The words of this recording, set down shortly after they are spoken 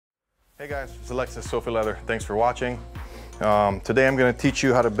Hey guys, it's LOXX Sofa Leather. Thanks for watching. Today I'm going to teach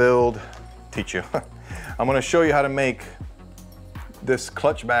you how to build, I'm going to show you how to make this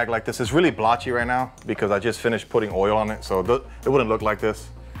clutch bag like this. It's really blotchy right now because I just finished putting oil on it, so it wouldn't look like this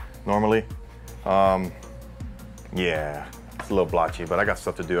normally. Yeah, it's a little blotchy, but I got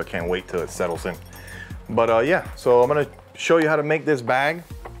stuff to do. I can't wait till it settles in. But yeah, so I'm going to show you how to make this bag.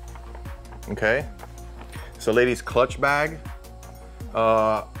 Okay, it's a lady's clutch bag.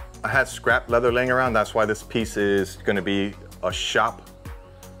 I had scrap leather laying around. That's why this piece is going to be a shop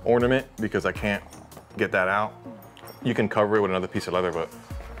ornament, because I can't get that out. You can cover it with another piece of leather, but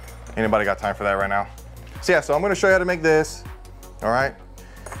anybody got time for that right now? So yeah, so I'm going to show you how to make this. All right.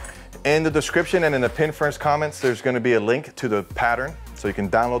 In the description and in the pinned first comments, there's going to be a link to the pattern, so you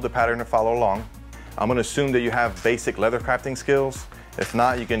can download the pattern and follow along. I'm going to assume that you have basic leather crafting skills. If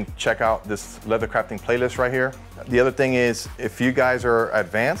not, you can check out this leather crafting playlist right here. The other thing is, if you guys are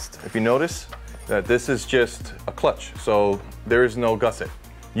advanced, if you notice that this is just a clutch, so there is no gusset.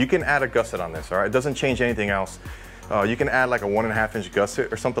 You can add a gusset on this, all right? It doesn't change anything else. You can add like a 1.5 inch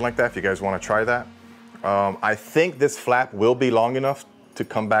gusset or something like that if you guys want to try that. I think this flap will be long enough to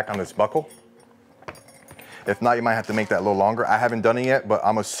come back on this buckle. If not, you might have to make that a little longer. I haven't done it yet, but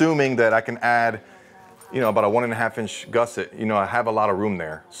I'm assuming that I can add, you know, about a 1.5 inch gusset. You know, I have a lot of room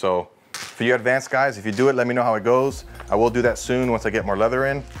there. So for you advanced guys, if you do it, let me know how it goes. I will do that soon once I get more leather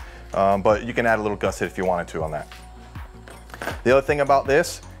in. But you can add a little gusset if you wanted to on that. The other thing about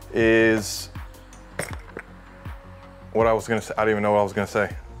this is what I was gonna say. I don't even know what I was gonna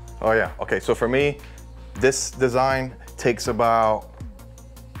say. Oh yeah, okay, so for me, this design takes about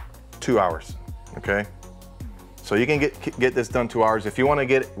 2 hours, okay? So you can get this done 2 hours. If you wanna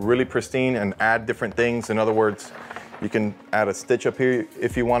get really pristine and add different things, in other words, you can add a stitch up here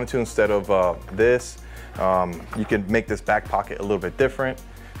if you wanted to instead of this. You can make this back pocket a little bit different.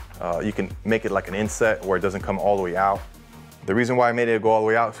 You can make it like an inset where it doesn't come all the way out. The reason why I made it go all the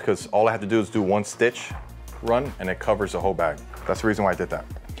way out is because all I have to do is do one stitch run and it covers the whole bag. That's the reason why I did that.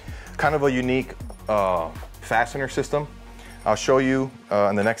 Kind of a unique fastener system. I'll show you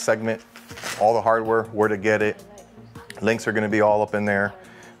in the next segment all the hardware, where to get it. Links are going to be all up in there.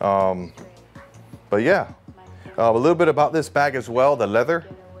 But yeah, a little bit about this bag as well. The leather,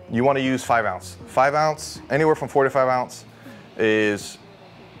 you want to use 5 ounce. 5 ounce, anywhere from 4 to 5 ounce is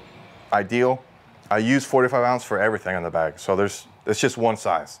ideal. I use 45 ounce for everything on the bag. So it's just one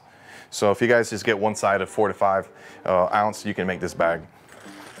size. So if you guys just get one side of 4 to 5 ounce, you can make this bag.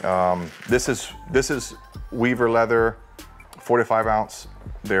 This is Weaver leather, 45 ounce.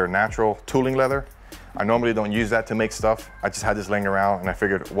 They're natural tooling leather. I normally don't use that to make stuff. I just had this laying around and I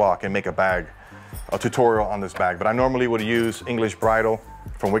figured, well, I can make a tutorial on this bag. But I normally would use English Bridle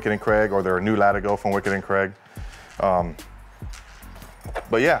from Wicked & Craig, or their new Latigo from Wicked & Craig.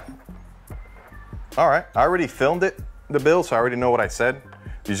 But yeah. All right, I already filmed the build, so I already know what I said.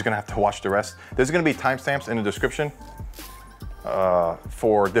 You're just gonna have to watch the rest. There's gonna be timestamps in the description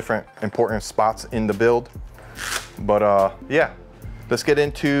for different important spots in the build. But yeah, let's get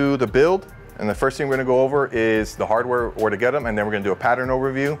into the build. And the first thing we're gonna go over is the hardware, where to get them, and then we're gonna do a pattern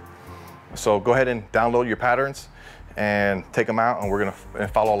overview. So go ahead and download your patterns and take them out, and we're gonna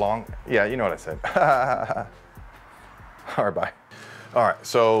follow along. Yeah, you know what I said. All right, bye. All right,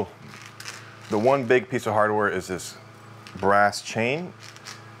 so the one big piece of hardware is this brass chain.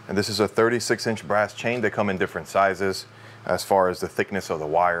 And this is a 36-inch brass chain. They come in different sizes as far as the thickness of the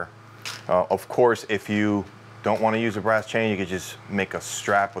wire. Of course, if you don't want to use a brass chain, you could just make a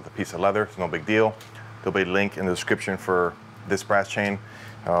strap with a piece of leather. It's no big deal. There'll be a link in the description for this brass chain.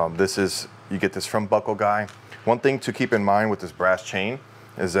 You get this from Buckle Guy. One thing to keep in mind with this brass chain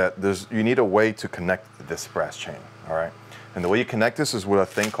is that you need a way to connect this brass chain, all right? And the way you connect this is with a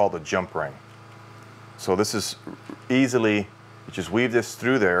thing called a jump ring. So this is easily, you just weave this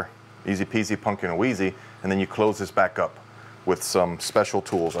through there, easy peasy, pumpkin and wheezy, and then you close this back up with some special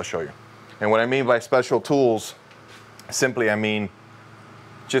tools. I'll show you. And what I mean by special tools, simply I mean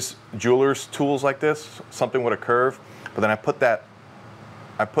just jeweler's tools like this, something with a curve, but then I put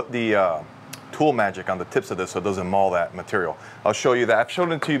the tool magic on the tips of this so it doesn't maul that material. I'll show you that. I've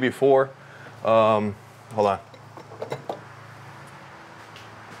shown it to you before. Hold on.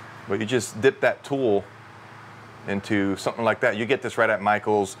 But you just dip that tool into something like that. You get this right at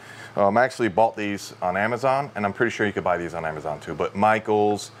Michael's. I actually bought these on Amazon, and I'm pretty sure you could buy these on Amazon too. But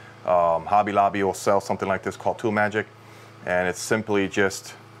Michael's, Hobby Lobby will sell something like this called Tool Magic, and it's simply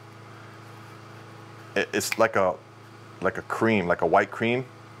just, it's like a cream, like a white cream.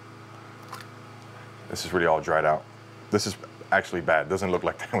 This is really all dried out. This is actually bad. It doesn't look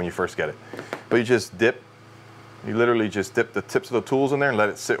like that when you first get it. But you just dip You literally just dip the tips of the tools in there and let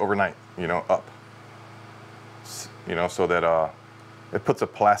it sit overnight, you know, up. You know, so that it puts a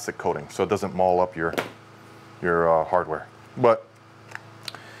plastic coating so it doesn't maul up your hardware. But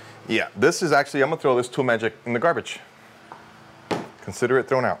yeah, this is actually, I'm gonna throw this tool magic in the garbage. Consider it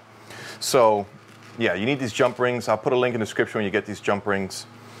thrown out. So yeah, you need these jump rings. I'll put a link in the description when you get these jump rings.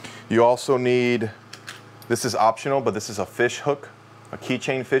 You also need, this is optional, but this is a fish hook, a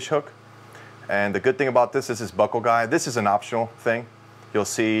keychain fish hook. And the good thing about this is buckle guide. This is an optional thing. You'll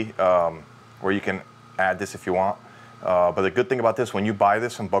see where you can add this if you want. But the good thing about this, when you buy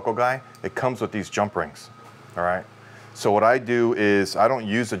this from Buckle Guy, it comes with these jump rings, all right? So what I do is, I don't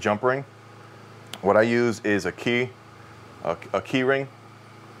use a jump ring. What I use is a key ring,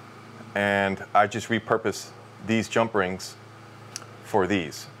 and I just repurpose these jump rings for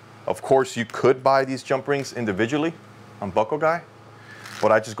these. Of course, you could buy these jump rings individually on Buckle Guy,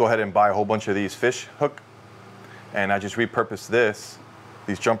 but I just go ahead and buy a whole bunch of these fish hook, and I just repurpose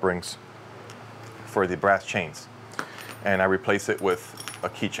these jump rings for the brass chains. And I replace it with a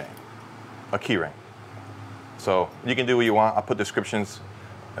keychain, a key ring. So you can do what you want. I'll put descriptions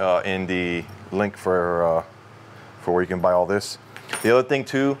in the link for where you can buy all this. The other thing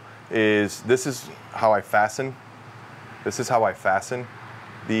too is this is how I fasten. This is how I fasten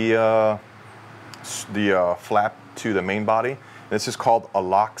the flap to the main body. This is called a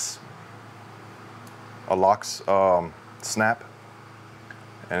LOXX snap,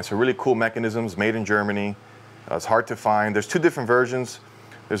 and it's a really cool mechanism. It's made in Germany. It's hard to find. There's two different versions.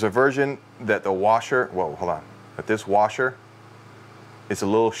 There's a version that the washer, whoa, hold on, that this washer is a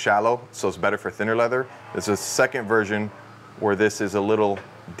little shallow, so it's better for thinner leather. There's a second version where this is a little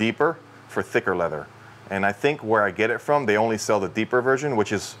deeper for thicker leather. And I think where I get it from, they only sell the deeper version,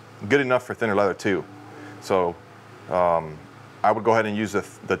 which is good enough for thinner leather too. So I would go ahead and use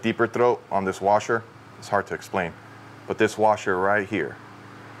the deeper throat on this washer. It's hard to explain, but this washer right here,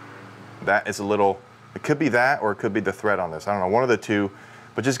 that is a little, it could be that or it could be the thread on this. I don't know, one of the two,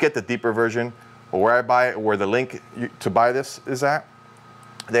 but just get the deeper version. But where I buy it, where the link to buy this is at,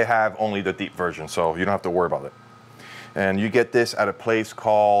 they have only the deep version, so you don't have to worry about it. And you get this at a place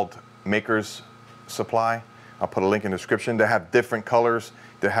called Maker's Supply. I'll put a link in the description. They have different colors.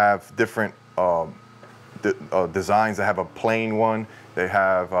 They have different designs. They have a plain one. They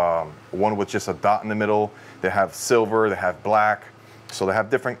have one with just a dot in the middle. They have silver. They have black. So they have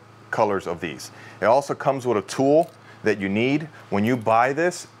different colors of these. It also comes with a tool that you need. When you buy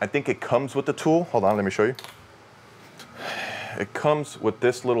this, I think it comes with the tool. Hold on, let me show you. It comes with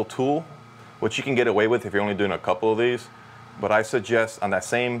this little tool, which you can get away with if you're only doing a couple of these. But I suggest on that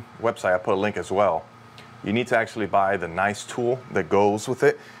same website, I put a link as well, you need to actually buy the nice tool that goes with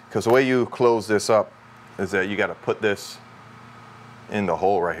it. Because the way you close this up is that you got to put this in the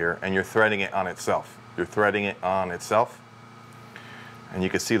hole right here, and you're threading it on itself. You're threading it on itself. And you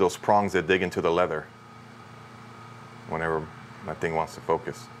can see those prongs that dig into the leather whenever my thing wants to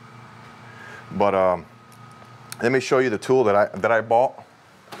focus. But let me show you the tool that I bought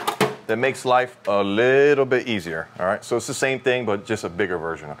that makes life a little bit easier. All right, so it's the same thing, but just a bigger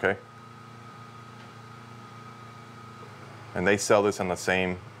version, okay? And they sell this on the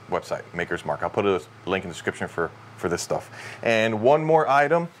same website, Maker's Mark. I'll put a link in the description for this stuff. And one more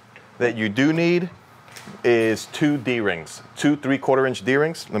item that you do need is two D-rings, two 3/4 inch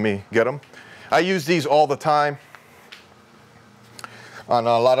D-rings. Let me get them. I use these all the time on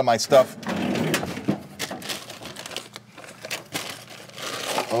a lot of my stuff.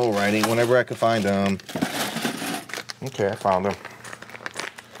 Alrighty, whenever I can find them. Okay, I found them.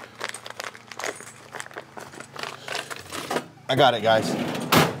 I got it, guys.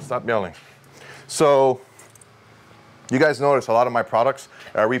 Stop yelling. So, you guys notice a lot of my products,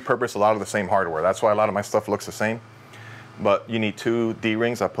 I repurpose a lot of the same hardware. That's why a lot of my stuff looks the same. But you need two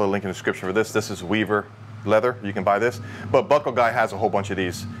D-rings. I'll put a link in the description for this. This is Weaver leather. You can buy this. But Buckle Guy has a whole bunch of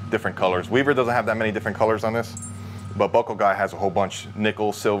these different colors. Weaver doesn't have that many different colors on this. But Buckle Guy has a whole bunch.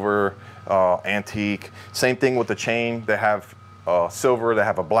 Nickel, silver, antique. Same thing with the chain. They have silver. They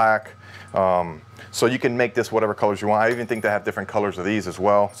have a black. So you can make this whatever colors you want. I even think they have different colors of these as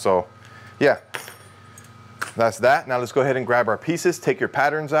well. So yeah, that's that. Now let's go ahead and grab our pieces, take your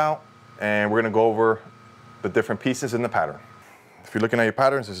patterns out, and we're gonna go over the different pieces in the pattern. If you're looking at your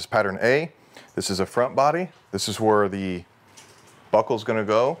patterns, this is pattern A. This is a front body. This is where the buckle's gonna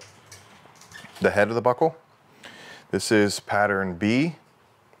go, the head of the buckle. This is pattern B.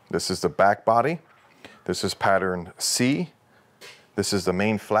 This is the back body. This is pattern C. This is the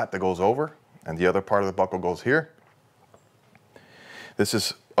main flap that goes over, and the other part of the buckle goes here. This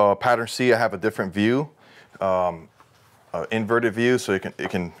is pattern C. I have a different view, inverted view, so you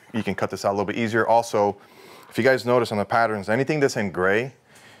can cut this out a little bit easier. Also, if you guys notice on the patterns, anything that's in gray,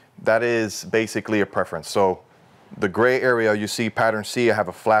 that is basically a preference. So the gray area you see pattern C, I have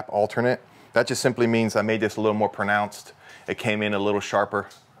a flap alternate. That just simply means I made this a little more pronounced. It came in a little sharper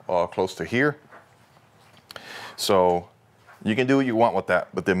close to here. So you can do what you want with that,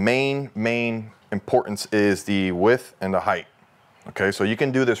 but the main importance is the width and the height. Okay, so you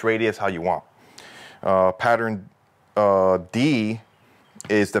can do this radius how you want. Pattern D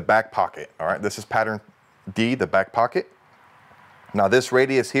is the back pocket. All right, this is pattern D, the back pocket. Now this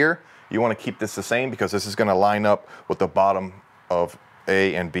radius here, you want to keep this the same because this is going to line up with the bottom of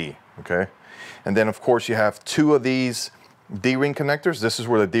A and B. Okay, and then of course you have two of these D-ring connectors. This is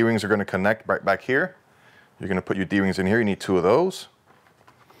where the D-rings are going to connect right back here. You're going to put your D-rings in here. You need two of those.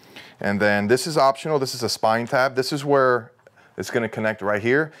 And then this is optional. This is a spine tab. This is where it's going to connect right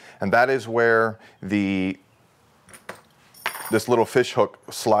here. And that is where this little fish hook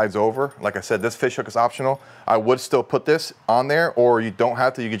slides over. Like I said, this fish hook is optional. I would still put this on there, or you don't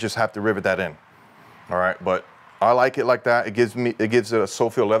have to. You could just have to rivet that in. All right, but I like it like that. It gives it a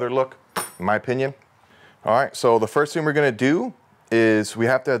Sophia leather look, in my opinion. All right, so the first thing we're going to do is we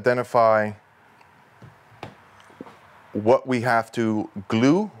have to identify what we have to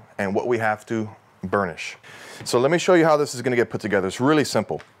glue and what we have to burnish. So let me show you how this is going to get put together. It's really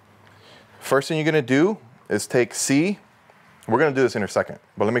simple. First thing you're going to do is take C. We're going to do this in a second,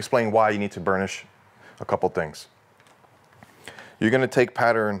 but let me explain why you need to burnish a couple things. You're going to take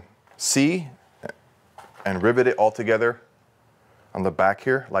pattern C and rivet it all together on the back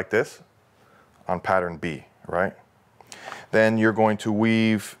here like this on pattern B, right? Then you're going to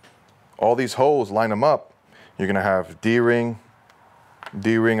weave all these holes, line them up. You're going to have D-ring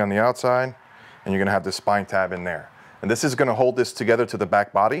on the outside, and you're going to have the spine tab in there. And this is going to hold this together to the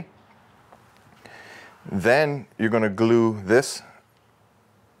back body. Then you're going to glue this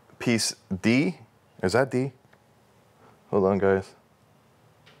piece D. Is that D? Hold on, guys.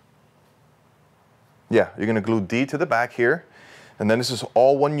 Yeah, you're going to glue D to the back here. And then this is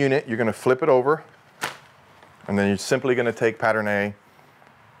all one unit. You're going to flip it over. And then you're simply going to take pattern A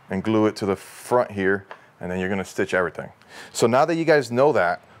and glue it to the front here. And then you're going to stitch everything. So now that you guys know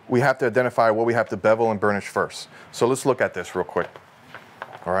that, we have to identify what we have to bevel and burnish first. So let's look at this real quick.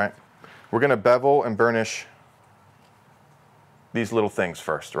 All right. We're going to bevel and burnish these little things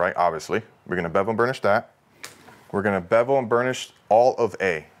first, right? Obviously, we're going to bevel and burnish that. We're going to bevel and burnish all of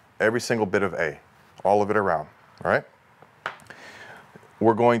A, every single bit of A, all of it around, all right?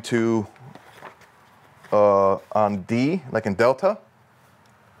 We're going to, on D, like in Delta,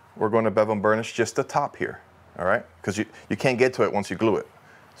 we're going to bevel and burnish just the top here, all right? Because you can't get to it once you glue it,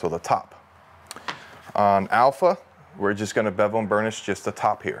 so the top. On Alpha, we're just going to bevel and burnish just the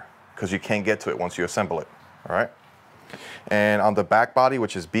top here, because you can't get to it once you assemble it, all right? And on the back body,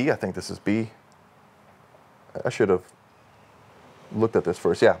 which is B, I think this is B. I should have looked at this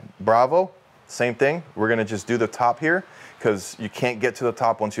first. Yeah, Bravo, same thing. We're going to just do the top here, because you can't get to the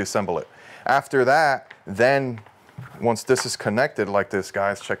top once you assemble it. After that, then once this is connected like this,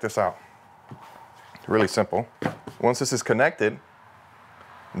 guys, check this out. Really simple. Once this is connected,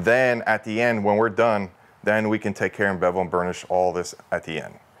 then at the end, when we're done, then we can take care and bevel and burnish all this at the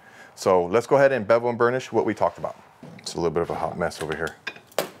end. So let's go ahead and bevel and burnish what we talked about. It's a little bit of a hot mess over here.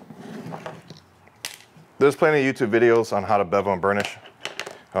 There's plenty of YouTube videos on how to bevel and burnish.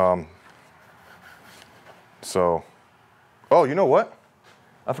 Oh, you know what?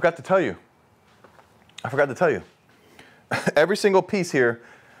 I forgot to tell you. Every single piece here,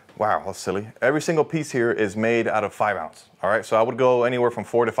 wow, that's silly. Every single piece here is made out of 5 ounce. All right, so I would go anywhere from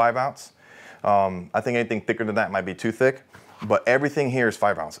 4 to 5 ounce. I think anything thicker than that might be too thick, but everything here is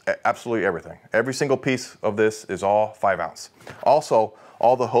 5 ounce, absolutely everything. Every single piece of this is all 5 ounce. Also,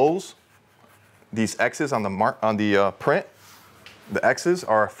 all the holes, these X's on the print, the X's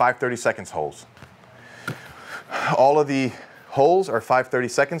are 5/32 holes. All of the holes are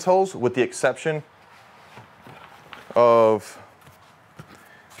 5/32 holes, with the exception of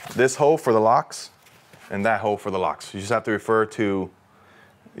this hole for the LOXX and that hole for the LOXX. You just have to refer to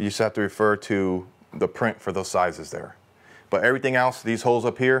the print for those sizes there. But everything else, these holes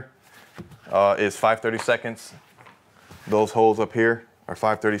up here is 5/32. Those holes up here are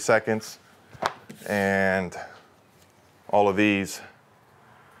 5/32, and all of these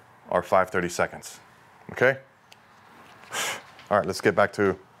are 5/32. Okay. All right, let's get back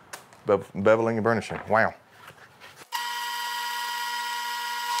to beveling and burnishing. Wow.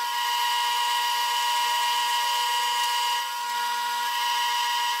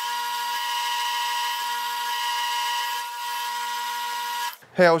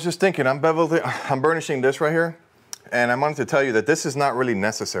 Hey, I was just thinking, I'm burnishing this right here, and I wanted to tell you that this is not really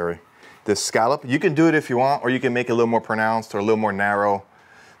necessary. this scallop. You can do it if you want, or you can make it a little more pronounced or a little more narrow.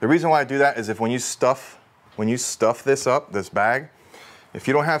 The reason why I do that is if when you stuff this up, this bag, if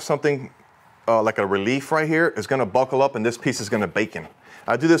you don't have something like a relief right here, it's gonna buckle up and this piece is gonna bake in.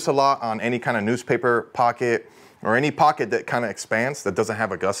 I do this a lot on any kind of newspaper pocket or any pocket that kind of expands that doesn't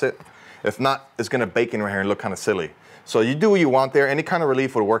have a gusset. If not, it's gonna bake in right here and look kind of silly. So you do what you want there. Any kind of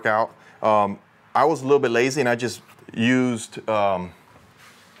relief would work out. I was a little bit lazy and I just used, when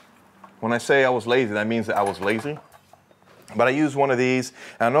I say I was lazy, that means that I was lazy. But I used one of these,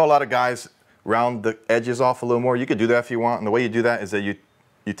 and I know a lot of guys round the edges off a little more. You could do that if you want, and the way you do that is that you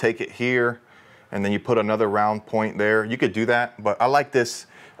take it here, and then you put another round point there. You could do that, but I like this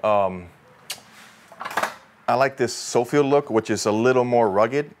Sofield look, which is a little more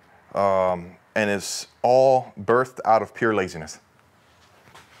rugged, and it's all birthed out of pure laziness.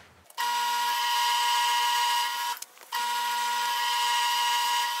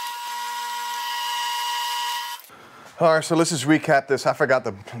 All right, so let's just recap this. I forgot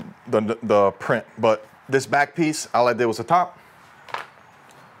the print, but this back piece, all I did was the top.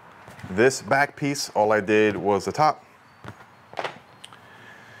 This back piece, all I did was the top.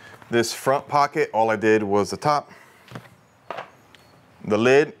 This front pocket, all I did was the top. The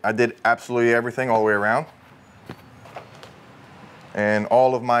lid, I did absolutely everything all the way around. And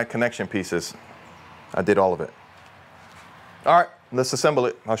all of my connection pieces, I did all of it. All right, let's assemble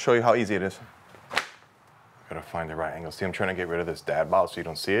it. I'll show you how easy it is. Gotta find the right angle. See, I'm trying to get rid of this dad bod so you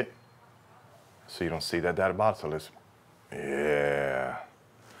don't see it. So you don't see that dad bod, so let's, yeah.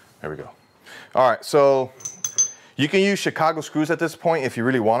 There we go. All right, so you can use Chicago screws at this point if you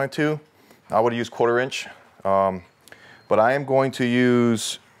really wanted to. I would use 1/4 inch, but I am going to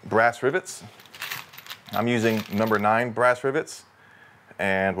use brass rivets. I'm using number 9 brass rivets.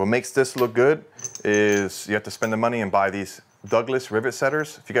 And what makes this look good is you have to spend the money and buy these Douglas rivet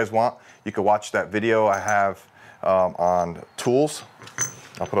setters. If you guys want, you can watch that video I have on tools.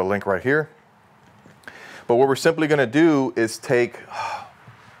 I'll put a link right here. But what we're simply gonna do is take,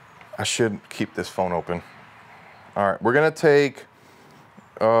 I should keep this phone open. All right, we're gonna take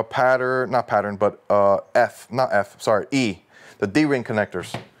pattern, not pattern, but E, the D-ring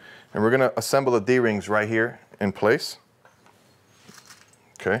connectors. And we're gonna assemble the D-rings right here in place.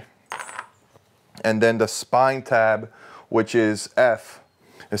 Okay. And then the spine tab, which is F,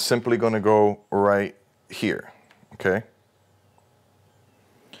 is simply going to go right here, okay?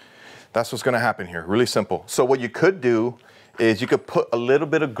 That's what's going to happen here, really simple. So what you could do is you could put a little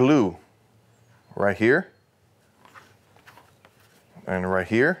bit of glue right here and right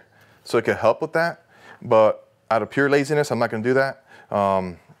here, so it could help with that. But out of pure laziness, I'm not going to do that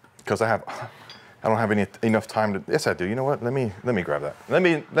because I don't have enough time to. Yes, I do. You know what? Let me grab that.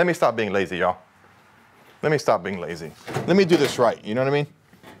 Let me stop being lazy, y'all. Let me stop being lazy. Let me do this right, you know what I mean?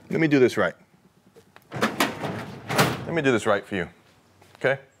 Let me do this right. Let me do this right for you,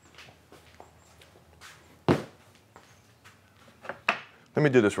 okay? Let me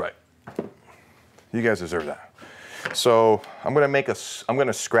do this right. You guys deserve that. So I'm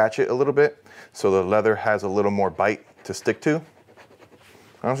gonna scratch it a little bit so the leather has a little more bite to stick to.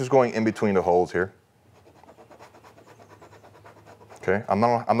 I'm just going in between the holes here. Okay, I'm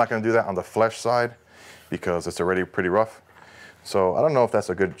not gonna do that on the flesh side because it's already pretty rough. So I don't know if that's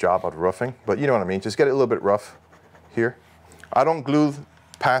a good job of roughing, but you know what I mean. Just get it a little bit rough here. I don't glue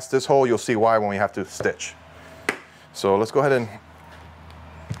past this hole. You'll see why when we have to stitch. So let's go ahead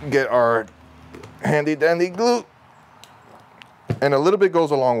and get our handy dandy glue. And a little bit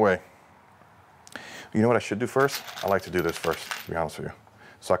goes a long way. You know what I should do first? I like to do this first, to be honest with you,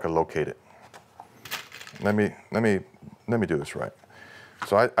 so I can locate it. Let me do this right.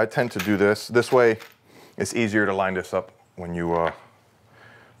 So I tend to do this. This way, it's easier to line this up when you're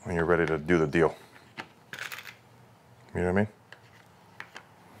ready to do the deal. You know what I mean?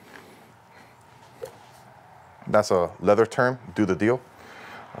 That's a leather term, do the deal.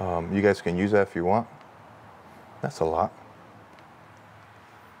 You guys can use that if you want. That's a lot.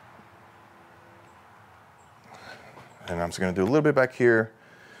 And I'm just gonna do a little bit back here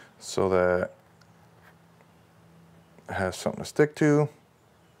so that it has something to stick to.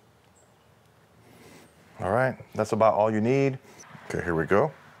 All right, that's about all you need. Okay, here we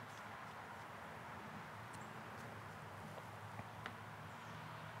go.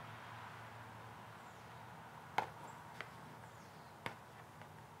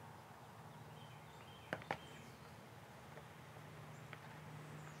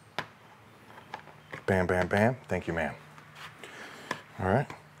 Bam, bam, bam. Thank you, ma'am. All right.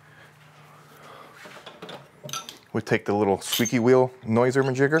 We take the little squeaky wheel noiser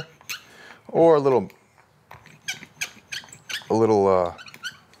majigger, or a little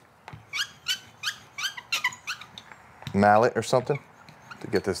mallet or something to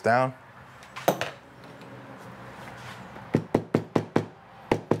get this down.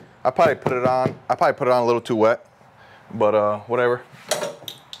 I probably put it on a little too wet, but whatever.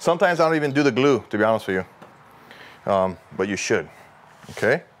 Sometimes I don't even do the glue, to be honest with you, but you should,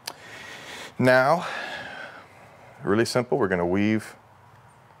 okay? Now, really simple, we're gonna weave.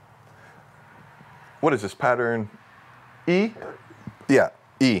 What is this pattern? E? Yeah,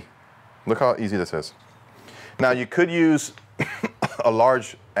 E. Look how easy this is. Now you could use a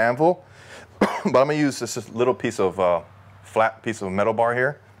large anvil, but I'm gonna use this little piece of flat piece of metal bar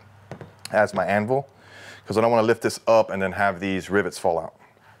here as my anvil, because I don't want to lift this up and then have these rivets fall out.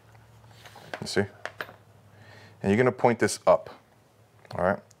 You see? And you're gonna point this up, all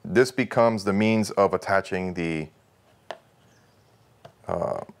right? This becomes the means of attaching the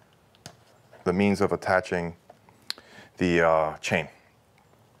chain.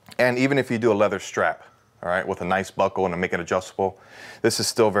 And even if you do a leather strap, all right, with a nice buckle and to make it adjustable, this is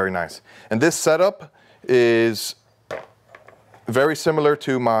still very nice. And this setup is very similar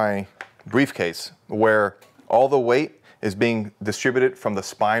to my briefcase, where all the weight is being distributed from the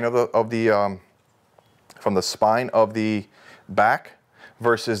spine of the back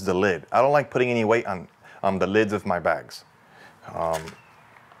versus the lid. I don't like putting any weight on the lids of my bags,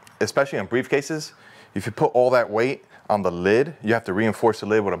 especially on briefcases. If you put all that weight on the lid, you have to reinforce the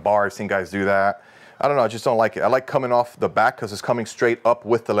lid with a bar. I've seen guys do that. I don't know, I just don't like it. I like coming off the back because it's coming straight up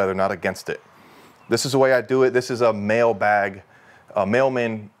with the leather, not against it. This is the way I do it. This is a mail bag, a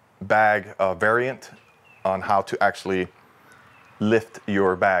mailman bag variant on how to actually lift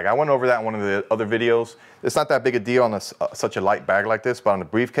your bag. I went over that in one of the other videos. It's not that big a deal on such a light bag like this, but on the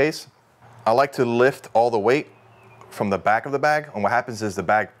briefcase, I like to lift all the weight from the back of the bag, and what happens is the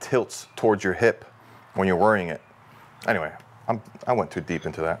bag tilts towards your hip when you're wearing it. Anyway, I went too deep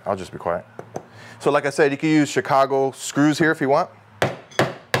into that. I'll just be quiet. So like I said, you can use Chicago screws here if you want.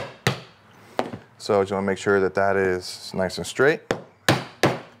 So I just want to make sure that that is nice and straight.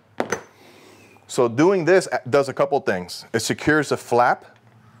 So doing this does a couple things. It secures the flap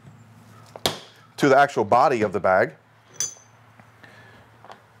to the actual body of the bag.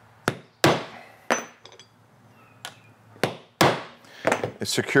 It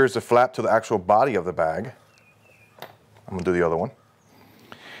secures the flap to the actual body of the bag. I'm gonna do the other one.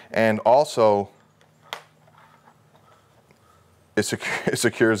 And also, it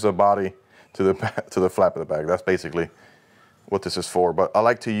secures the body to the flap of the bag. That's basically what this is for. But I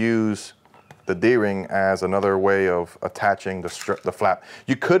like to use the D-ring as another way of attaching the flap.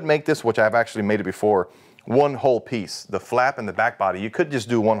 You could make this, which I've actually made it before, one whole piece. The flap and the back body, you could just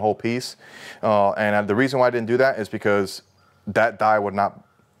do one whole piece. And the reason why I didn't do that is because that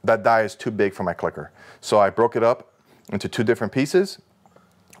die is too big for my clicker. So I broke it up into two different pieces,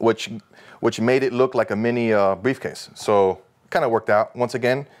 which made it look like a mini briefcase. So kind of worked out. Once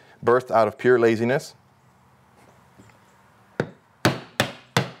again, birthed out of pure laziness.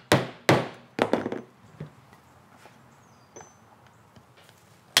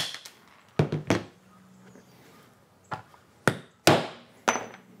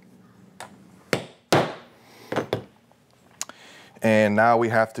 And now we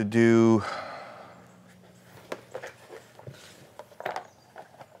have to do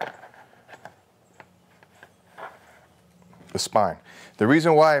the spine. The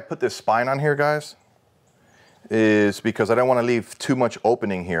reason why I put this spine on here, guys, is because I don't want to leave too much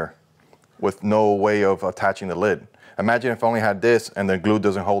opening here with no way of attaching the lid. Imagine if I only had this and the glue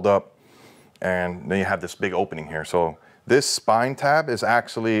doesn't hold up and then you have this big opening here. So this spine tab is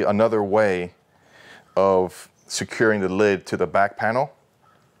actually another way of securing the lid to the back panel.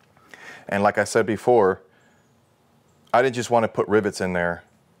 And like I said before, I didn't just want to put rivets in there.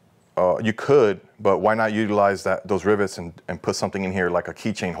 You could, but why not utilize those rivets and put something in here like a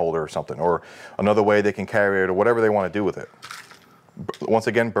keychain holder or something, or another way they can carry it, or whatever they want to do with it. Once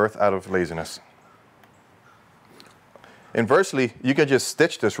again, birth out of laziness. Inversely, you can just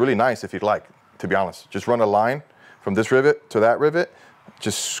stitch this really nice if you'd like, to be honest. Just run a line from this rivet to that rivet,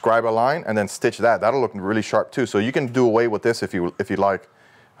 just scribe a line and then stitch that. That'll look really sharp too. So you can do away with this if you like.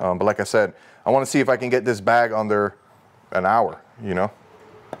 But like I said, I want to see if I can get this bag under an hour, you know?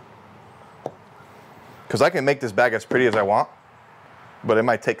 Because I can make this bag as pretty as I want, but it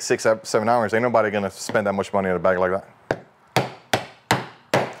might take 6, 7 hours. Ain't nobody gonna spend that much money on a bag like that.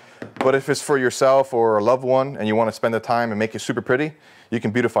 But if it's for yourself or a loved one and you want to spend the time and make it super pretty, you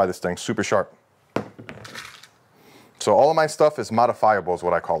can beautify this thing super sharp. So all of my stuff is modifiable is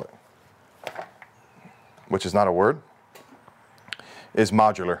what I call it, which is not a word. Is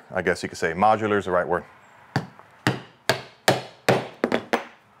modular, I guess you could say. Modular is the right word.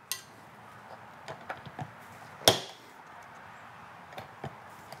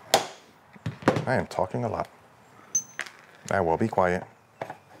 I am talking a lot. I will be quiet.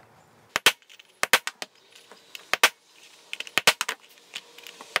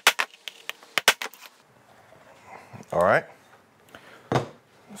 All right.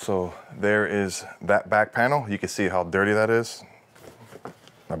 So there is that back panel. You can see how dirty that is.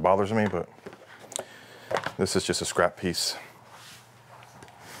 That bothers me, but this is just a scrap piece.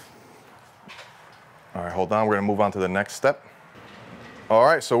 All right, hold on. We're gonna move on to the next step. All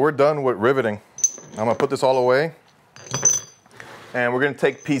right, so we're done with riveting. I'm gonna put this all away. And we're gonna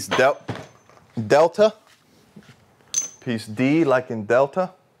take piece Delta, piece D like in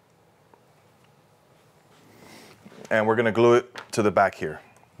Delta. And we're gonna glue it to the back here.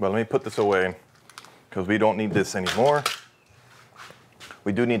 But let me put this away because we don't need this anymore.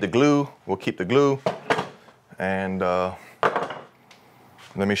 We do need the glue. We'll keep the glue. And let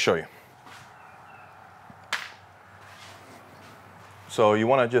me show you. So you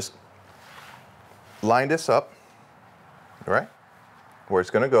wanna just line this up, right? Where it's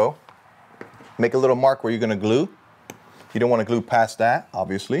gonna go. Make a little mark where you're gonna glue. You don't wanna glue past that,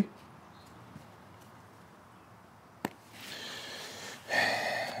 obviously.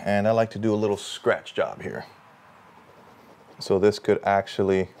 And I like to do a little scratch job here. So this could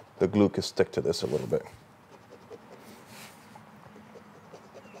actually, the glue could stick to this a little bit.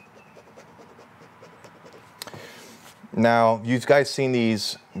 Now, you guys seen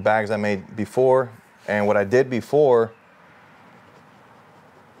these bags I made before, and what I did before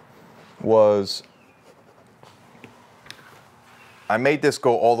was I made this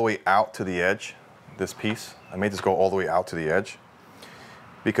go all the way out to the edge, this piece. I made this go all the way out to the edge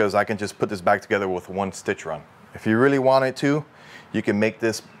because I can just put this back together with one stitch run. If you really wanted to, you can make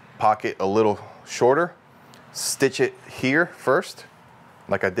this pocket a little shorter, stitch it here first,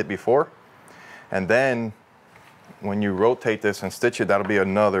 like I did before, and then when you rotate this and stitch it, that'll be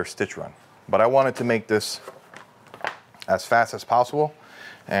another stitch run. But I wanted to make this as fast as possible,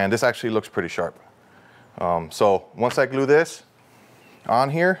 and this actually looks pretty sharp. So once I glue this on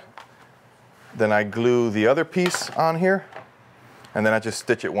here, then I glue the other piece on here, and then I just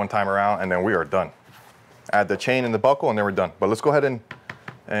stitch it one time around, and then we are done. Add the chain and the buckle, and then we're done. But let's go ahead and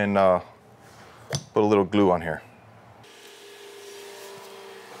put a little glue on here.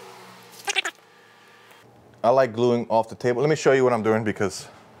 I like gluing off the table. Let me show you what I'm doing because,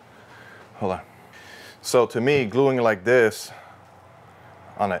 hold on. So to me, gluing like this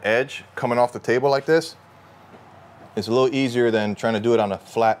on an edge, coming off the table like this, is a little easier than trying to do it on a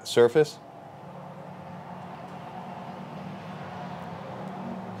flat surface.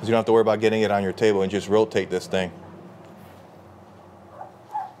 Because you don't have to worry about getting it on your table and just rotate this thing.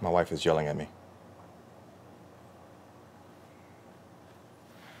 My wife is yelling at me.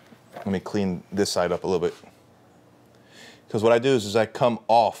 Let me clean this side up a little bit. Because what I do is I come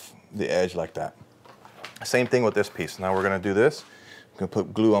off the edge like that. Same thing with this piece. Now we're gonna do this. I'm gonna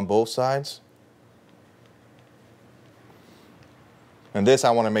put glue on both sides. And this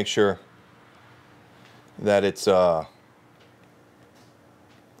I wanna make sure that it's, the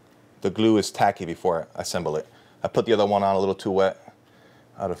glue is tacky before I assemble it. I put the other one on a little too wet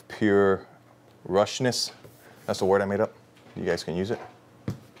out of pure rushness. That's the word I made up. You guys can use it.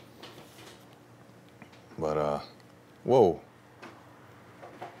 But, whoa.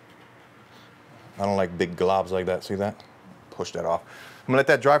 I don't like big globs like that, see that? Push that off. I'm gonna let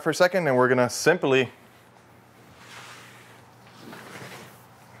that dry for a second, and we're gonna simply,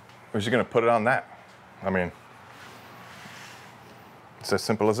 we're just gonna put it on that. I mean, it's as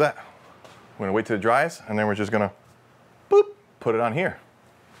simple as that. We're gonna wait till it dries, and then we're just gonna, boop, put it on here.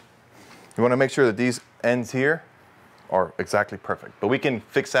 You wanna make sure that these ends here are exactly perfect. But we can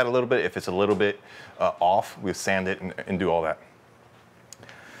fix that a little bit if it's a little bit off. We'll sand it and do all that.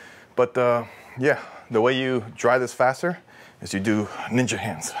 But yeah, the way you dry this faster is you do ninja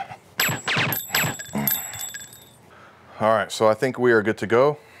hands. All right, so I think we are good to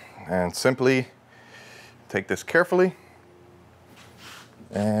go. And simply take this carefully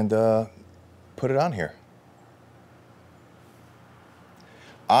and put it on here.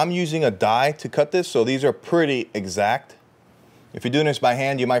 I'm using a die to cut this, so these are pretty exact. If you're doing this by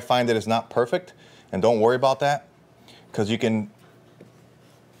hand, you might find that it's not perfect, and don't worry about that, because you can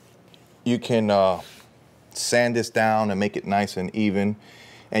sand this down and make it nice and even.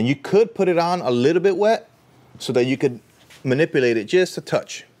 And you could put it on a little bit wet so that you could manipulate it just a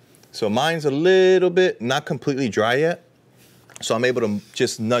touch. So mine's a little bit, not completely dry yet, so I'm able to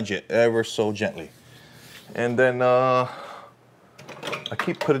just nudge it ever so gently. And then, I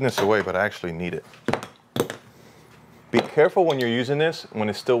keep putting this away, but I actually need it. Be careful when you're using this, when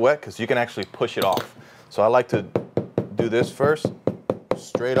it's still wet, because you can actually push it off. So I like to do this first,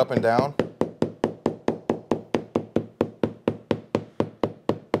 straight up and down,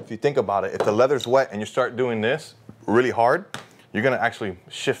 if you think about it, if the leather's wet and you start doing this really hard, you're gonna actually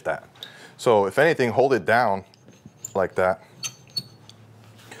shift that. So if anything, hold it down like that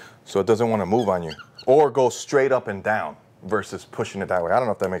so it doesn't want to move on you. Or go straight up and down versus pushing it that way. I don't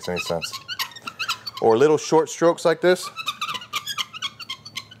know if that makes any sense. Or little short strokes like this.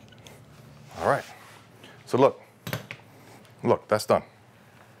 All right. So look, that's done.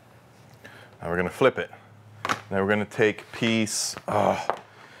 Now we're gonna flip it. Now we're gonna take piece,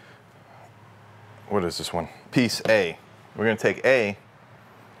 what is this one? Piece A. We're gonna take A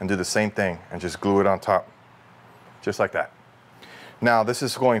and do the same thing and just glue it on top, just like that. Now this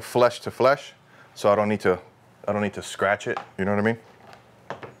is going flesh to flesh, so I don't need to scratch it, you know what I mean?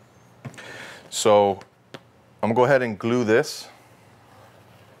 So I'm gonna go ahead and glue this.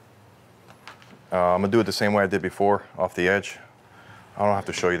 I'm gonna do it the same way I did before, off the edge. I don't have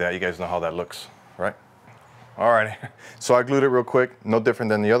to show you that, you guys know how that looks, right? All right, so I glued it real quick, no different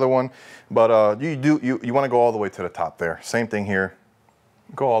than the other one, but you wanna go all the way to the top there. Same thing here,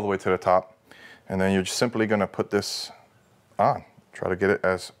 go all the way to the top, and then you're just simply gonna put this on. Try to get it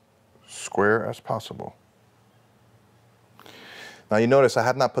as square as possible. Now you notice I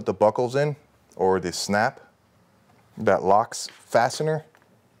have not put the buckles in, or the snap, that LOXX fastener,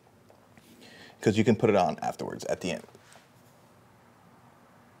 because you can put it on afterwards at the end.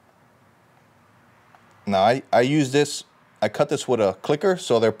 Now I use this, I cut this with a clicker,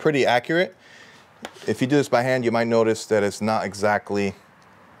 so they're pretty accurate. If you do this by hand, you might notice that it's not exactly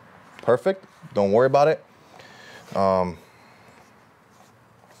perfect. Don't worry about it. I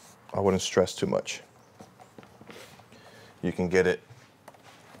wouldn't stress too much. You can get it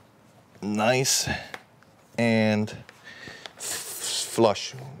nice and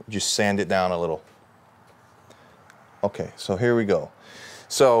flush. Just sand it down a little. Okay, so here we go.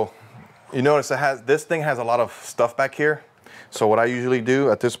 So you notice this thing has a lot of stuff back here. So what I usually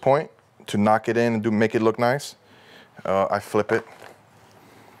do at this point to knock it in and make it look nice, I flip it,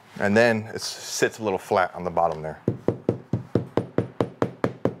 and then it sits a little flat on the bottom there.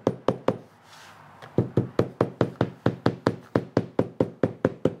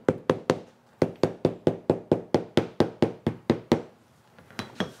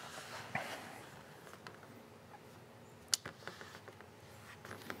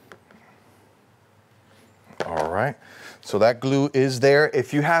 So that glue is there.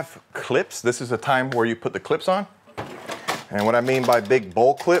 If you have clips, this is a time where you put the clips on. And what I mean by big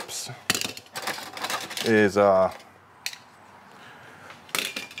bowl clips is, you know,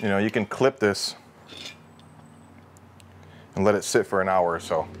 you can clip this and let it sit for an hour or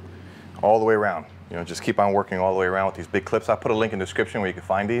so, all the way around. You know, just keep on working all the way around with these big clips. I put a link in the description where you can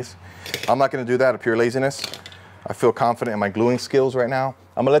find these. I'm not gonna do that out of pure laziness. I feel confident in my gluing skills right now.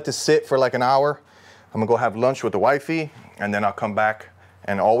 I'm gonna let this sit for like an hour. I'm gonna go have lunch with the wifey, and then I'll come back,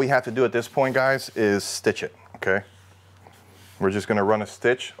 and all we have to do at this point, guys, is stitch it, okay? We're just gonna run a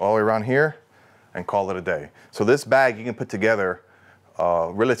stitch all the way around here and call it a day. So this bag you can put together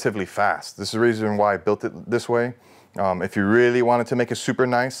relatively fast. This is the reason why I built it this way. If you really wanted to make it super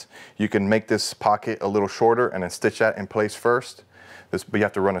nice, you can make this pocket a little shorter and then stitch that in place first. But you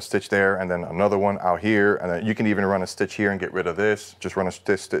have to run a stitch there, and then another one out here, and then you can even run a stitch here and get rid of this. Just run a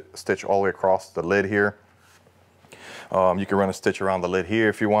stitch all the way across the lid here. You can run a stitch around the lid here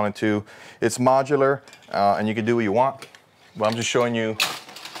if you wanted to. It's modular, and you can do what you want. But I'm just showing you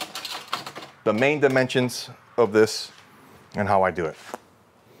the main dimensions of this and how I do it.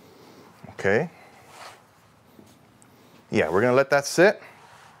 Okay. Yeah, we're gonna let that sit,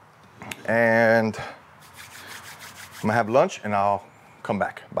 and I'm gonna have lunch, and I'll come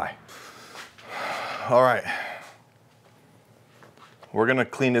back. Bye. All right. We're gonna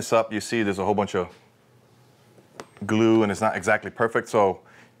clean this up. You see there's a whole bunch of glue and it's not exactly perfect. So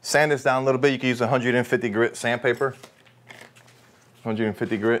sand this down a little bit. You can use 150 grit sandpaper.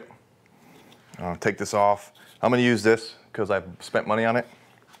 150 grit. Take this off. I'm gonna use this because I've spent money on it.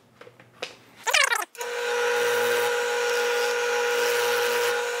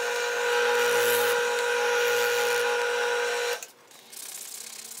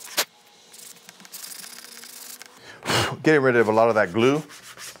 Getting rid of a lot of that glue,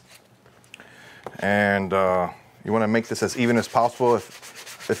 and you want to make this as even as possible.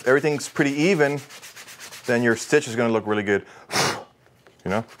 If everything's pretty even, then your stitch is going to look really good,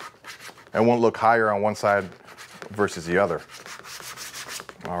 you know, and won't look higher on one side versus the other.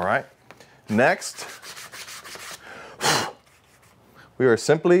 All right, next we are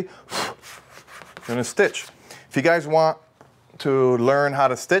simply going to stitch. If you guys want to learn how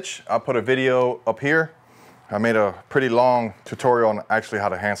to stitch, I'll put a video up here. I made a pretty long tutorial on actually how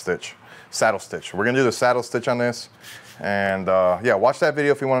to hand stitch, saddle stitch. We're gonna do the saddle stitch on this. And yeah, watch that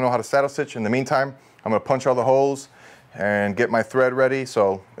video if you wanna know how to saddle stitch. In the meantime, I'm gonna punch all the holes and get my thread ready.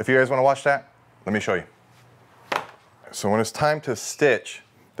 So if you guys wanna watch that, let me show you. So when it's time to stitch,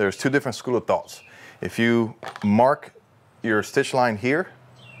 there's two different school of thoughts. If you mark your stitch line here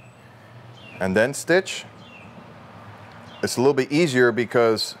and then stitch, it's a little bit easier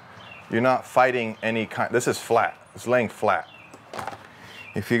because you're not fighting any kind, this is flat, it's laying flat.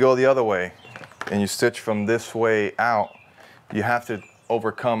 If you go the other way and you stitch from this way out, you have to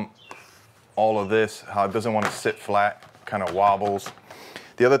overcome all of this, how it doesn't want to sit flat, kind of wobbles.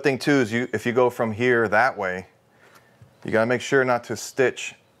 The other thing too is if you go from here that way, you gotta make sure not to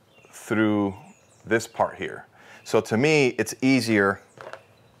stitch through this part here. So to me, it's easier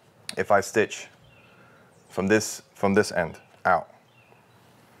if I stitch from this end out.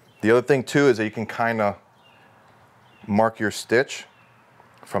 The other thing too is that you can kind of mark your stitch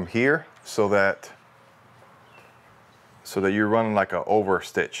from here so that you're running like an over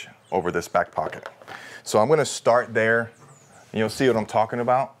stitch over this back pocket. So I'm gonna start there and you'll see what I'm talking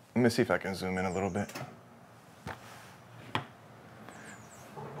about. Let me see if I can zoom in a little bit.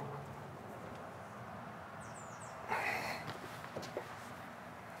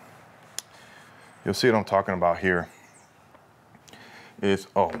 You'll see what I'm talking about here. Is,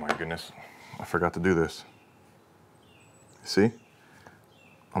 oh my goodness, I forgot to do this. See?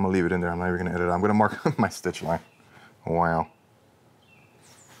 I'm gonna leave it in there. I'm not even gonna edit it. I'm gonna mark my stitch line. Wow.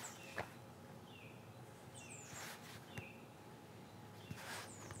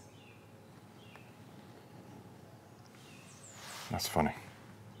 That's funny.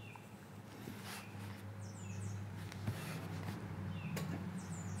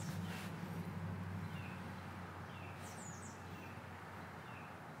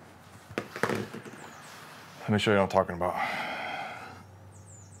 Let me show you what I'm talking about.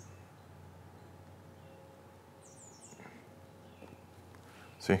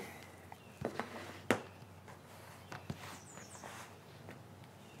 See?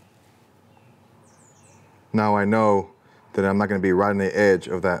 Now I know that I'm not going to be right on the edge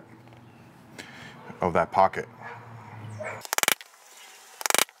of that pocket.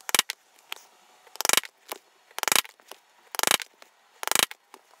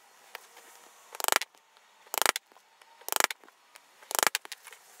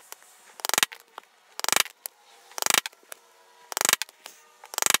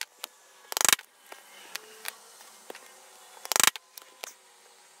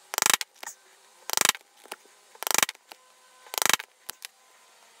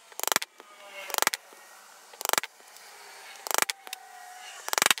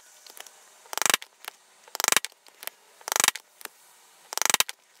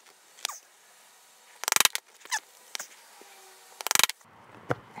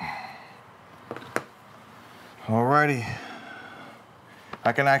 Alrighty,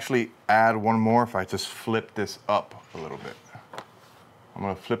 I can actually add one more if I just flip this up a little bit. I'm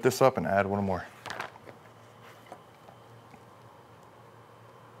gonna flip this up and add one more.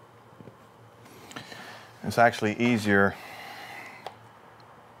 It's actually easier.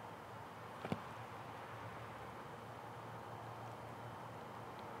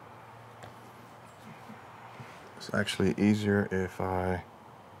 It's actually easier if I,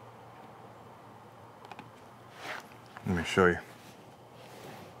 let me show you.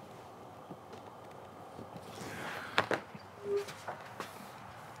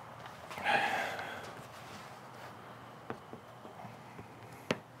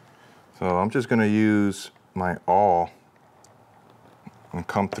 So I'm just gonna use my awl and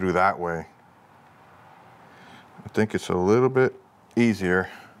come through that way. I think it's a little bit easier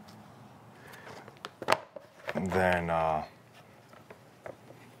than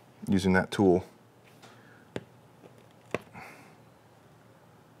using that tool.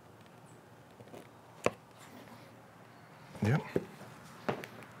 Yep.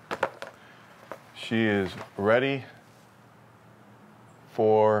 She is ready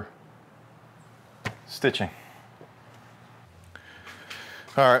for stitching.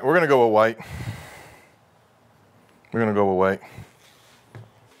 All right, we're gonna go with white. We're gonna go with white.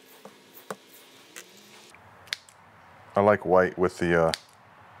 I like white with the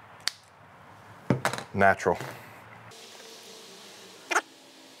natural.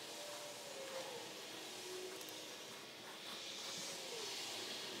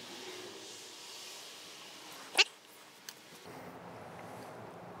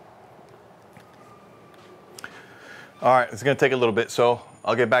 All right, it's gonna take a little bit, so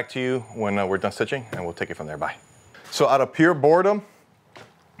I'll get back to you when we're done stitching and we'll take it from there, bye. So out of pure boredom,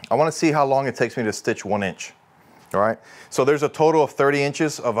 I wanna see how long it takes me to stitch 1 inch. All right, so there's a total of 30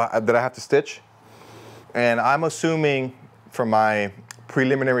 inches of that I have to stitch. And I'm assuming from my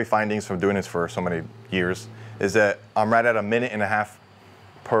preliminary findings from doing this for so many years is that I'm right at 1.5 minutes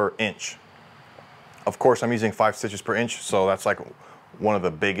per inch. Of course, I'm using 5 stitches per inch, so that's like one of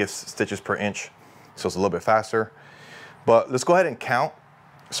the biggest stitches per inch. So it's a little bit faster. But let's go ahead and count.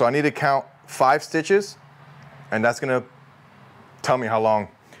 So I need to count 5 stitches, and that's gonna tell me how long.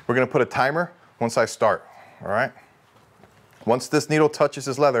 We're gonna put a timer once I start, all right? Once this needle touches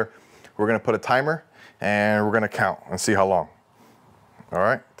this leather, we're gonna put a timer and we're gonna count and see how long. All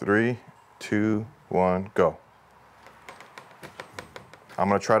right, 3, 2, 1, go. I'm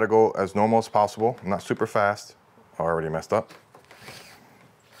gonna try to go as normal as possible, not super fast. I already messed up.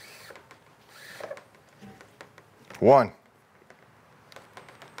 1.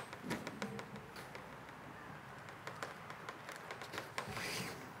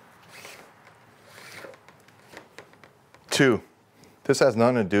 2. This has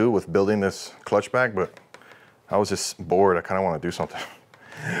nothing to do with building this clutch bag, but I was just bored. I kind of want to do something.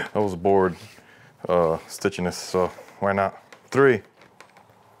 I was bored stitching this, so why not? 3.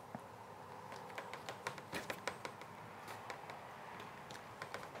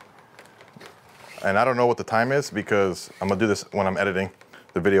 And I don't know what the time is because I'm gonna do this when I'm editing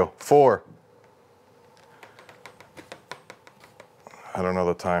the video. 4. I don't know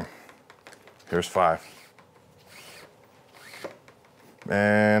the time. Here's 5.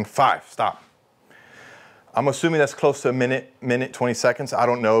 And 5, stop. I'm assuming that's close to a minute 20 seconds. I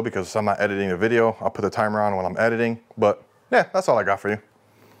don't know because I'm not editing the video. I'll put the timer on when I'm editing, but yeah, that's all I got for you.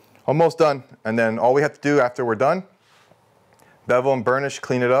 Almost done. And then all we have to do after we're done, bevel and burnish,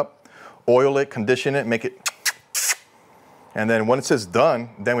 clean it up, oil it, condition it, make it, and then when it says done,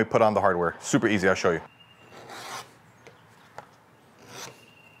 then we put on the hardware. Super easy, I'll show you.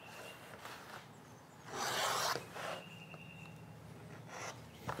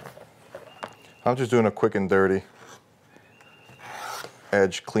 I'm just doing a quick and dirty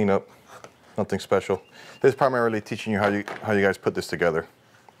edge cleanup, nothing special. This is primarily teaching you how you guys put this together.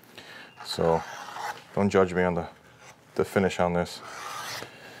 So don't judge me on the finish on this.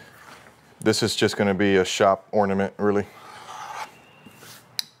 This is just gonna be a shop ornament, really.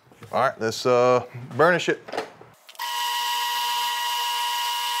 All right, let's burnish it.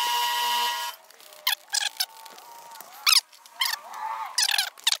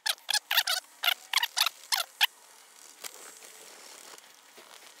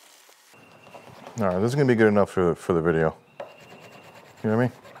 All right, this is gonna be good enough for the video. You know what I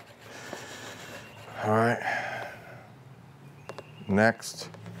mean? All right. Next,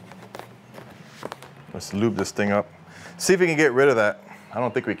 let's lube this thing up. See if we can get rid of that. I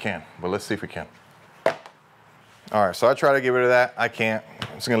don't think we can, but let's see if we can. All right, so I try to get rid of that. I can't.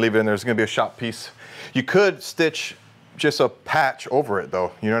 I'm just gonna leave it in there. It's gonna be a shop piece. You could stitch just a patch over it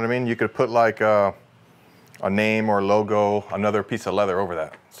though. You know what I mean? You could put like a name or logo, another piece of leather over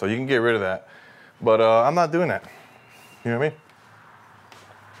that. So you can get rid of that. But I'm not doing that. You know what I mean?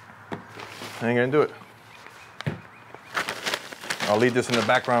 I ain't gonna do it. I'll leave this in the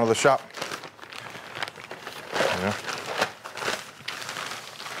background of the shop. You know?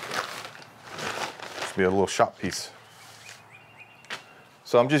 Just be a little shop piece.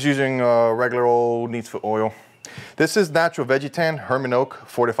 So I'm just using regular old Neat's Foot oil. This is natural Vegetan, Herman Oak,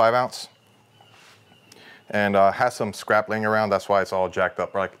 45 ounce. And has some scrap laying around. That's why it's all jacked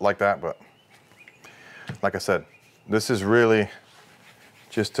up like that. But like I said, this is really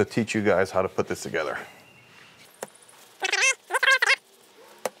just to teach you guys how to put this together.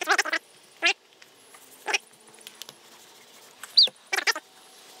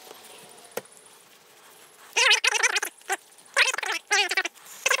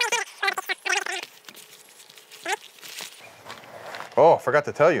 Oh, I forgot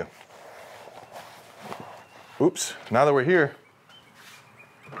to tell you. Oops, now that we're here,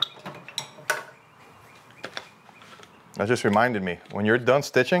 that just reminded me, when you're done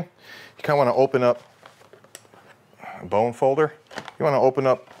stitching, you kind of want to open up a bone folder. You want to open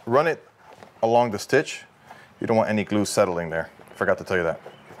up, run it along the stitch. You don't want any glue settling there. Forgot to tell you that.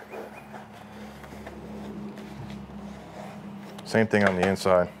 Same thing on the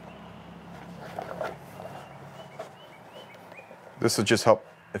inside. This will just help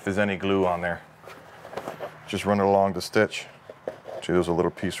if there's any glue on there. Just run it along the stitch. See, there's a little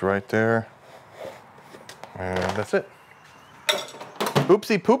piece right there. And that's it.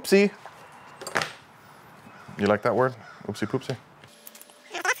 Oopsie poopsie. You like that word? Oopsie poopsie?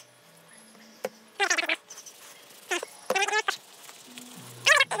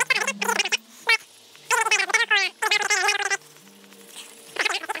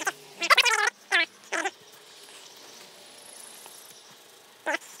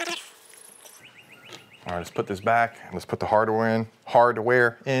 All right, let's put this back and let's put the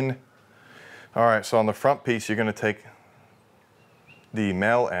hardware in. All right, so on the front piece, you're gonna take the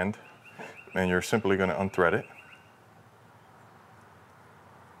male end and you're simply gonna unthread it.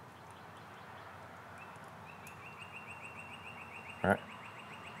 All right.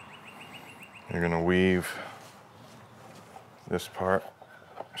 You're gonna weave this part,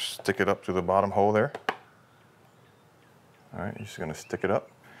 stick it up to the bottom hole there. All right, you're just gonna stick it up,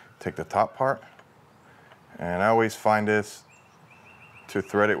 take the top part, and I always find this to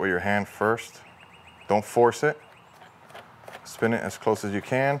thread it with your hand first. Don't force it. Spin it as close as you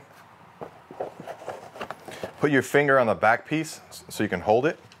can. Put your finger on the back piece so you can hold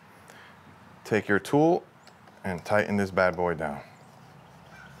it. Take your tool and tighten this bad boy down.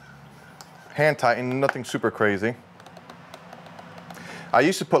 Hand tighten, nothing super crazy. I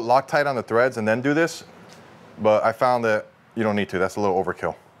used to put Loctite on the threads and then do this, but I found that you don't need to. That's a little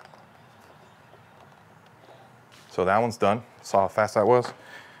overkill. So that one's done. Saw how fast that was.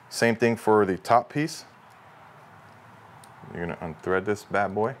 Same thing for the top piece. You're gonna unthread this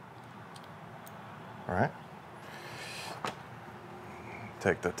bad boy. All right.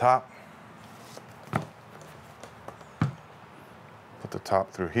 Take the top. Put the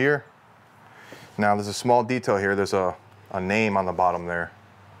top through here. Now there's a small detail here. There's a name on the bottom there.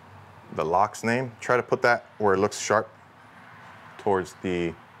 The LOXX name. Try to put that where it looks sharp towards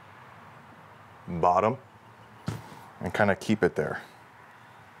the bottom and kind of keep it there.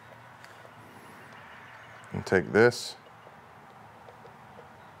 And take this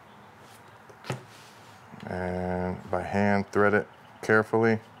and by hand thread it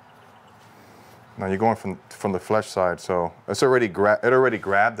carefully. Now you're going from the flesh side, so it already grabbed,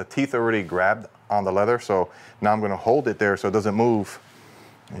 the teeth already grabbed on the leather, so now I'm going to hold it there so it doesn't move,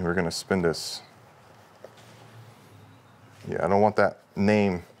 and we're going to spin this. Yeah, I don't want that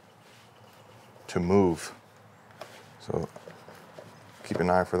name to move, so keep an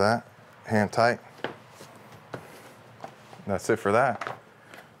eye for that. Hand tight. That's it for that.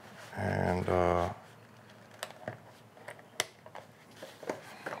 And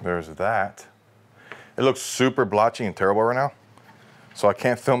there's that. It looks super blotchy and terrible right now, so I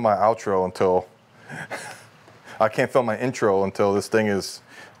can't film my outro until I can't film my intro until this thing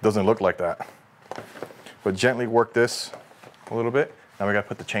doesn't look like that. But gently work this a little bit. Now we gotta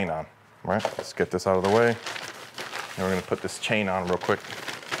put the chain on. All right, let's get this out of the way. And we're gonna put this chain on real quick.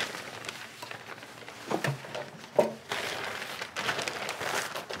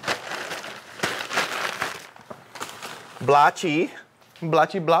 Blotchy,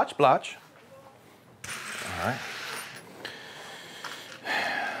 blotchy, blotch, blotch. All right.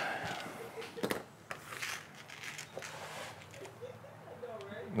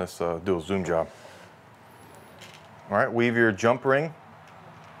 Let's do a zoom job. All right, weave your jump ring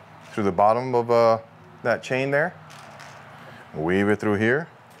through the bottom of that chain there. Weave it through here,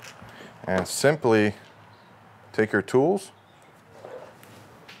 and simply take your tools,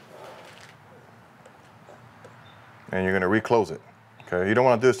 and you're going to reclose it. Okay, you don't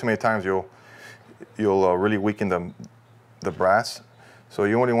want to do this too many times. You'll really weaken the brass. So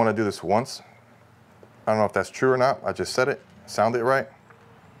you only want to do this once. I don't know if that's true or not. I just said it, sounded right.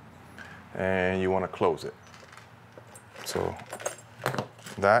 And you want to close it. So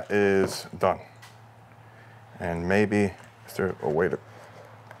that is done. And maybe, is there a way to,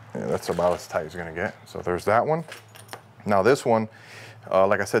 yeah, that's about as tight as you're going to get. So there's that one. Now this one,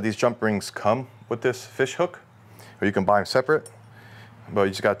 like I said, these jump rings come with this fish hook, or you can buy them separate, but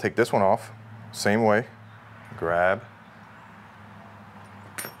you just got to take this one off. Same way, grab,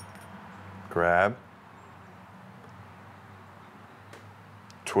 grab,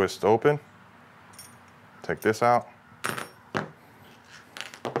 twist open, take this out,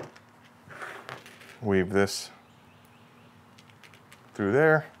 weave this through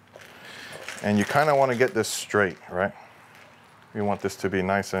there, and you kind of want to get this straight, right? You want this to be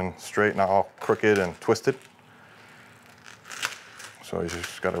nice and straight, not all crooked and twisted. So you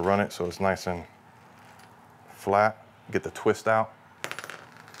just got to run it so it's nice and flat. Get the twist out.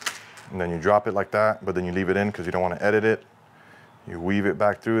 And then you drop it like that, but then you leave it in because you don't want to edit it. You weave it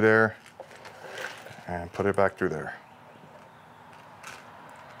back through there and put it back through there.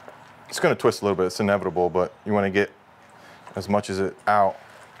 It's going to twist a little bit. It's inevitable, but you want to get as much as it out.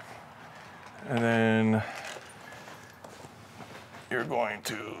 And then you're going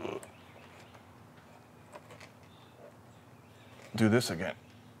to do this again.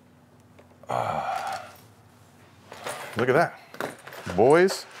 Look at that.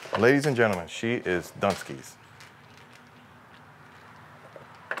 Boys, ladies and gentlemen, she is Dunskies.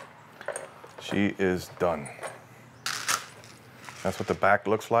 She is done. That's what the back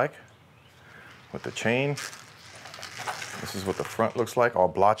looks like. with the chain. This is what the front looks like, all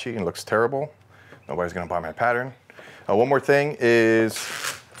blotchy and looks terrible. Nobody's gonna buy my pattern. One more thing is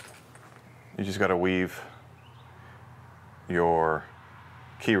you just gotta weave your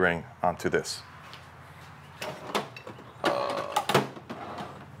key ring onto this.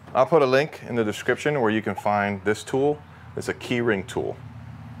 I'll put a link in the description where you can find this tool. It's a key ring tool.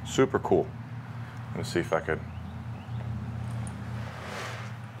 Super cool. Let me see if I could.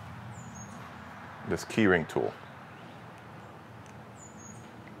 This key ring tool.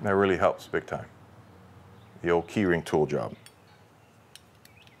 That really helps big time. The old key ring tool job.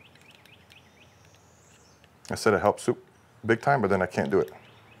 I said it helps big time, but then I can't do it.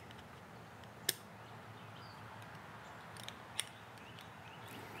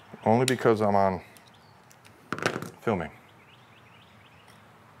 Only because I'm on filming.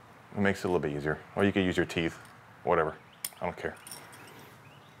 It makes it a little bit easier. Or you can use your teeth, whatever. I don't care.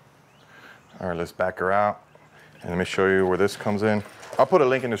 All right, let's back her out. And let me show you where this comes in. I'll put a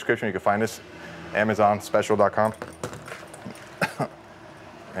link in the description. You can find this, AmazonSpecial.com.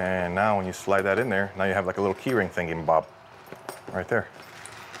 And now when you slide that in there, now you have like a little key ring thingy bob right there.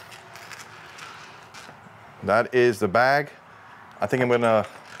 That is the bag. I think I'm gonna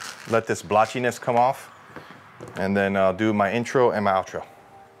let this blotchiness come off and then I'll do my intro and my outro.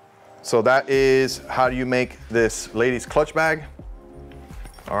 So that is how do you make this ladies clutch bag.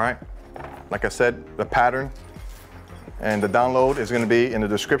 All right, like I said, the pattern and the download is gonna be in the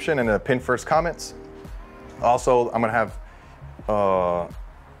description and the pin first comments. Also, I'm gonna have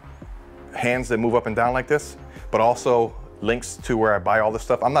hands that move up and down like this, but also links to where I buy all this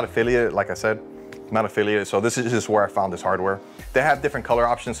stuff. I'm not affiliated, like I said, not affiliated, so this is just where I found this hardware. They have different color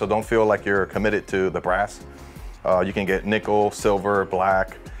options, so don't feel like you're committed to the brass. You can get nickel, silver,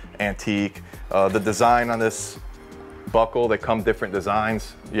 black, antique. The design on this buckle, they come different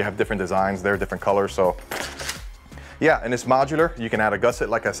designs. You have different designs, they're different colors, so yeah, and it's modular. You can add a gusset,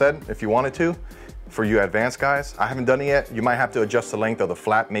 like I said, if you wanted to. For you advanced guys, I haven't done it yet. You might have to adjust the length of the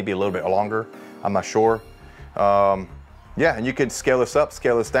flap, maybe a little bit longer. I'm not sure. Yeah, and you can scale this up,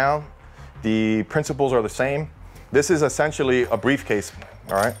 scale this down. The principles are the same. This is essentially a briefcase,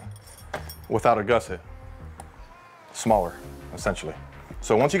 all right, without a gusset. Smaller, essentially.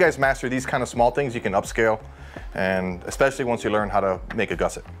 So once you guys master these kind of small things, you can upscale, and especially once you learn how to make a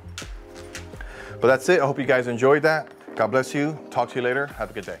gusset. But that's it. I hope you guys enjoyed that. God bless you. Talk to you later. Have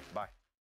a good day. Bye.